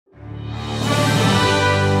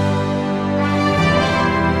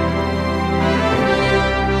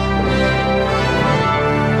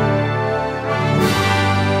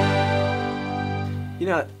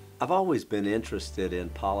I've always been interested in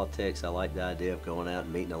politics. I like the idea of going out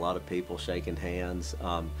and meeting a lot of people, shaking hands.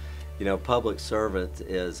 You know, public servant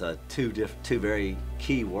is two very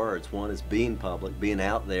key words. One is being public, being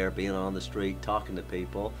out there, being on the street, talking to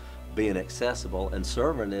people, being accessible, and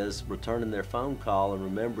servant is returning their phone call and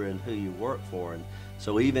remembering who you work for. And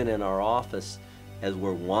so even in our office, as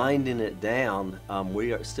we're winding it down,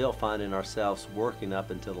 we are still finding ourselves working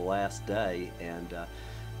up until the last day. And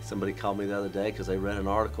somebody called me the other day because they read an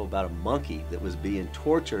article about a monkey that was being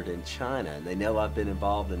tortured in China, and they know I've been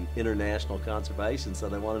involved in international conservation, so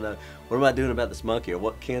they want to know, what am I doing about this monkey, or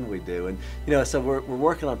what can we do? And you know, so we're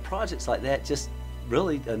working on projects like that just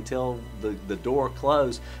really until the door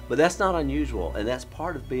closed. But that's not unusual, and that's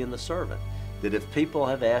part of being the servant. That if people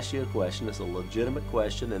have asked you a question, it's a legitimate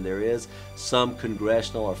question, and there is some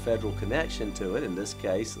congressional or federal connection to it, in this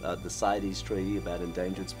case, the CITES Treaty about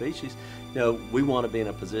endangered species, you know, we want to be in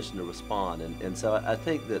a position to respond. And so I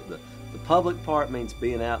think that the public part means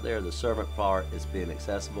being out there, the servant part is being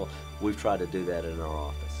accessible. We've tried to do that in our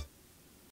office.